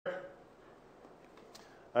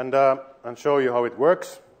and show you how it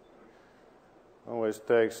works. Always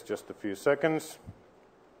takes just a few seconds.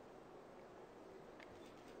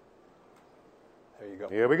 There you go.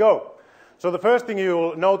 Here we go. So the first thing you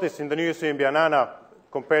will notice in the new Symbian Anna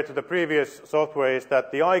compared to the previous software is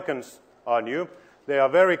that the icons are new. They are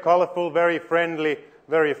very colorful, very friendly,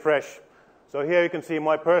 very fresh. So here you can see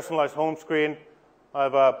my personalized home screen.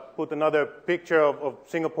 I've put another picture of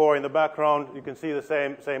Singapore in the background. You can see the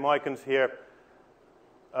same icons here.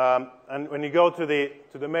 And when you go to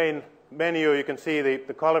the main menu, you can see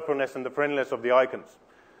the colorfulness and the friendliness of the icons.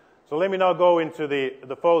 So let me now go into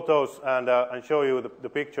the photos and show you the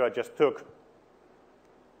picture I just took.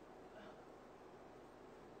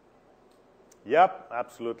 Yep,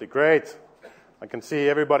 absolutely great. I can see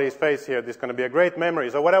everybody's face here. This is going to be a great memory.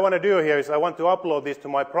 So what I want to do here is I want to upload this to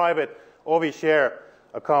my private Ovi Share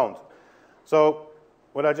account. So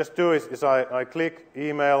what I just do is I click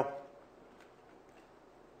email.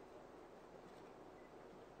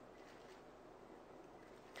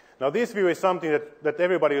 Now this view is something that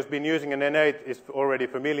everybody who's been using an N8 is already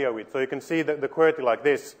familiar with. So you can see the QWERTY like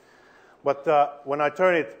this. But when I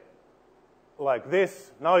turn it like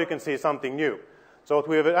this, now you can see something new. So what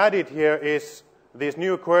we have added here is this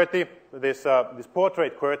new QWERTY, this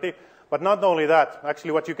portrait QWERTY. But not only that,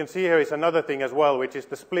 actually what you can see here is another thing as well, which is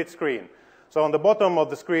the split screen. So on the bottom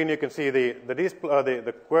of the screen you can see the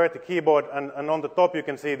QWERTY keyboard, and on the top you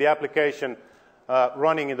can see the application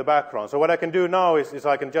running in the background. So what I can do now is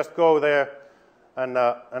I can just go there and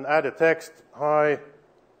add a text, hi,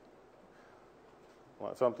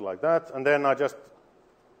 well, something like that, and then I just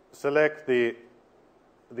select the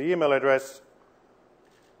email address,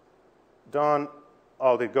 done,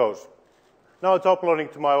 out it goes. Now it's uploading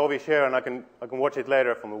to my Ovi Share, and I can watch it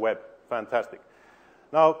later from the web. Fantastic.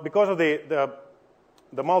 Now, because of the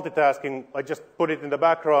multitasking, I just put it in the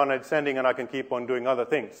background, and it's sending, and I can keep on doing other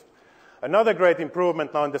things. Another great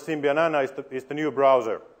improvement now in the Symbian Anna is the new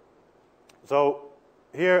browser. So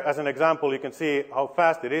here, as an example, you can see how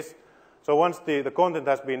fast it is. So once the content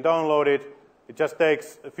has been downloaded, it just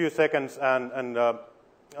takes a few seconds, and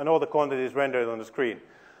all the content is rendered on the screen.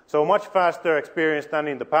 So much faster experience than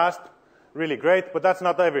in the past. Really great, but that's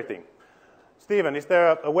not everything. Stephen, is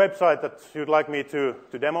there a website that you'd like me to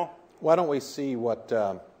demo? Why don't we see what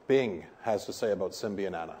Bing has to say about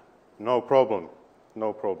Symbian Anna? No problem.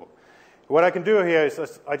 No problem. What I can do here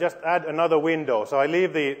is I just add another window. So I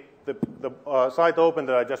leave the site open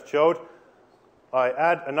that I just showed. I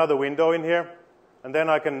add another window in here, and then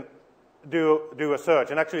I can do a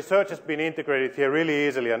search. And actually, search has been integrated here really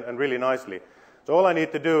easily and really nicely. So all I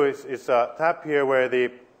need to do is tap here where the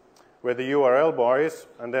URL bar is,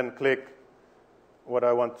 and then click what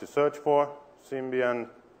I want to search for, Symbian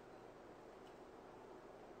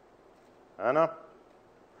Anna.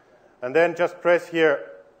 And then just press here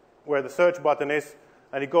where the search button is,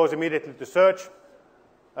 and it goes immediately to search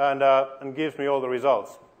and gives me all the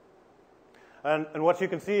results. And what you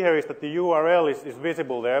can see here is that the URL is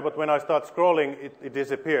visible there, but when I start scrolling, it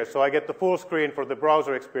disappears. So I get the full screen for the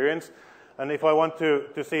browser experience. And if I want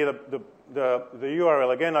to see the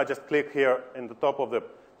URL again, I just click here in the top of the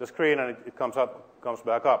screen, and it comes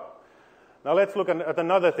back up. Now let's look at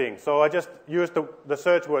another thing. So I just used the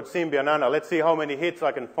search word Symbian Anna. Let's see how many hits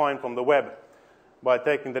I can find from the web by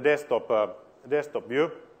taking the desktop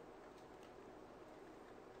view.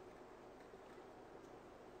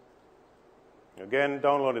 Again,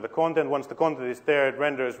 downloading the content. Once the content is there, it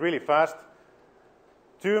renders really fast.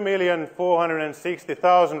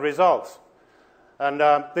 2,460,000 results. And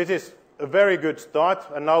this is a very good start.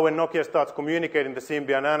 And now when Nokia starts communicating the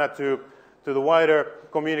Symbian Anna to the wider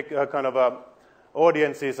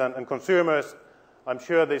audiences and consumers, I'm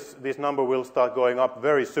sure this number will start going up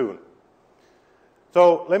very soon.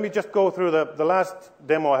 So let me just go through the last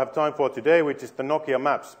demo I have time for today, which is the Nokia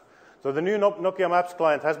Maps. So the new Nokia Maps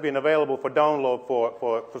client has been available for download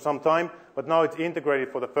for some time, but now it's integrated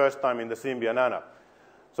for the first time in the Symbian Anna.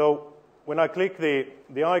 So when I click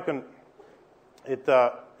the icon, it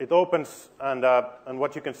opens, and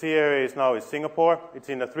what you can see here is Singapore. It's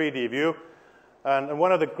in a 3D view. And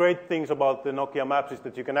one of the great things about the Nokia Maps is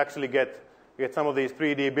that you can actually get some of these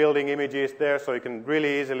 3D building images there, so you can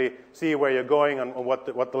really easily see where you're going and what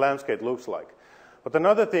the landscape looks like. But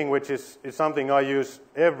another thing, which is something I use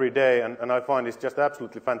every day and I find is just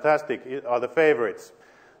absolutely fantastic, are the favorites.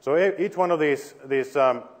 So each one of these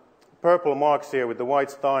purple marks here with the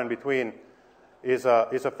white star in between is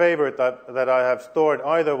a favorite that I have stored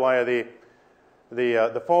either via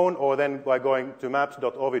the phone or then by going to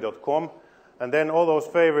maps.ovi.com. And then all those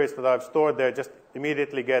favorites that I've stored there just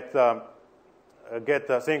immediately get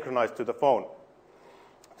synchronized to the phone.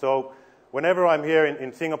 So whenever I'm here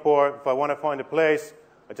in Singapore, if I want to find a place,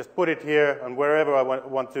 I just put it here, and wherever I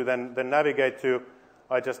want to then navigate to,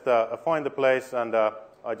 I just find the place, and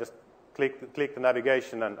I just click the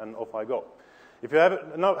navigation, and off I go. If you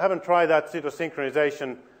haven't tried that sort of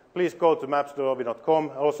synchronization, please go to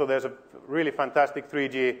maps.obi.com. Also, there's a really fantastic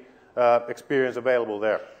 3G experience available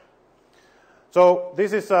there. So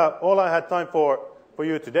this is all I had time for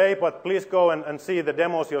you today, but please go and see the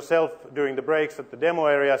demos yourself during the breaks at the demo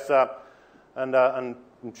areas, and I'm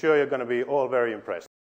sure you're going to be all very impressed.